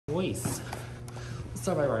choice. Let's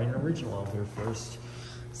start by writing an original elevator first.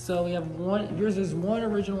 So we have one, yours is one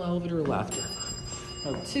original elevator left.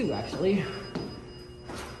 Oh, two actually.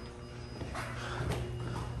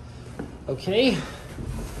 Okay.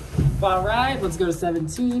 All right, let's go to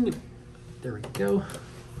 17. There we go.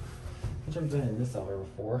 I've never been in this elevator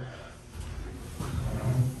before.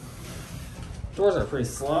 Doors are pretty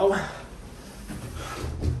slow.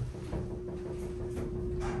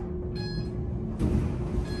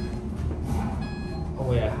 Oh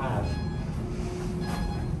wait, I have.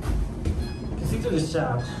 You can see through the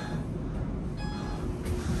shaft.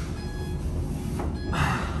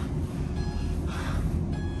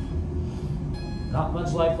 Not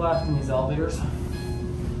much life left in these elevators.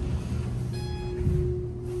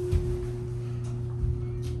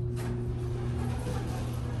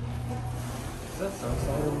 That's so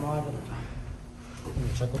exciting. Let me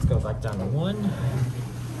check. Let's go back down to 1.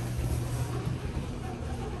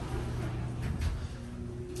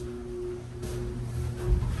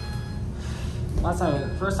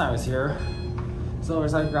 First time I was here, so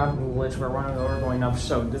there's like a graphical glitch where one over going up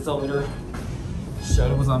showed this elevator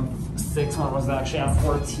showed it was on 6, one was actually on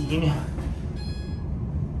 14.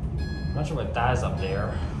 I'm not sure what that is up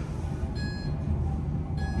there.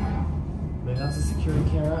 Maybe that's a security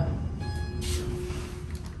camera.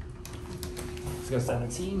 Let's go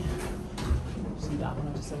 17. See that one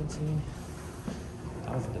up to 17?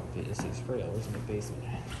 That was in the basement. It's pretty always in the basement.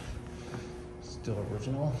 Still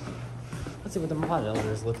original. Let's see what the mod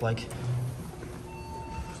elevators look like.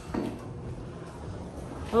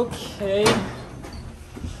 Okay.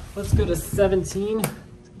 Let's go to 17.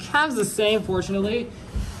 Cab's the same, fortunately.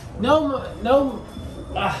 No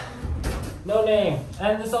name.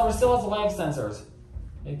 And this elevator still has the lamp sensors.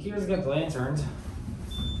 It keeps getting lanterns.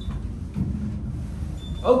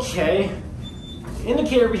 Okay.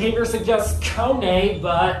 Indicator behavior suggests KONE,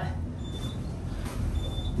 but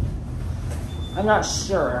I'm not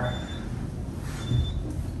sure.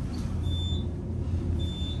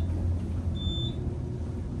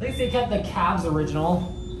 At least they kept the cabs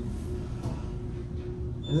original.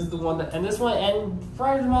 And this is the one that, and this one, and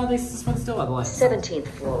prior to mod, this one still had the light. 17th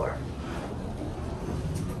floor.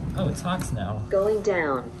 Oh, it talks now. Going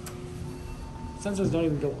down. Sensors don't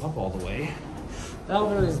even go up all the way. That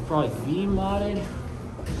elevator is probably being modded.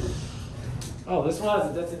 Oh, this one has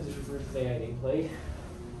a designated for today ID plate.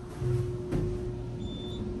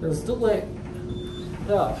 It's still lit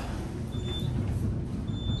up.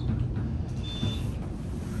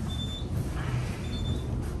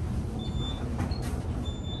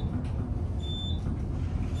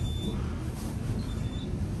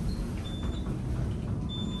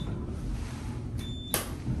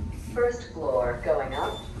 First floor, going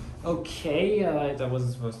up. Okay, that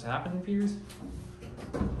wasn't supposed to happen, it appears.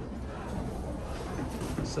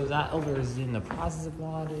 So that elevator is in the process of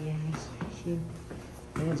modding.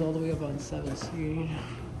 And it's all the way up on 17.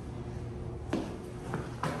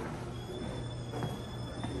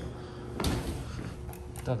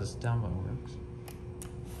 Thought this down one works.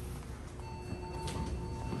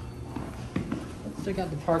 Let's check out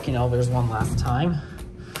the parking elevators one last time.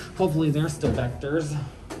 Hopefully they're still vectors.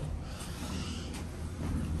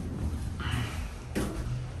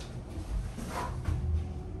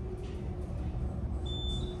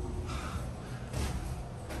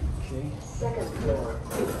 Second floor.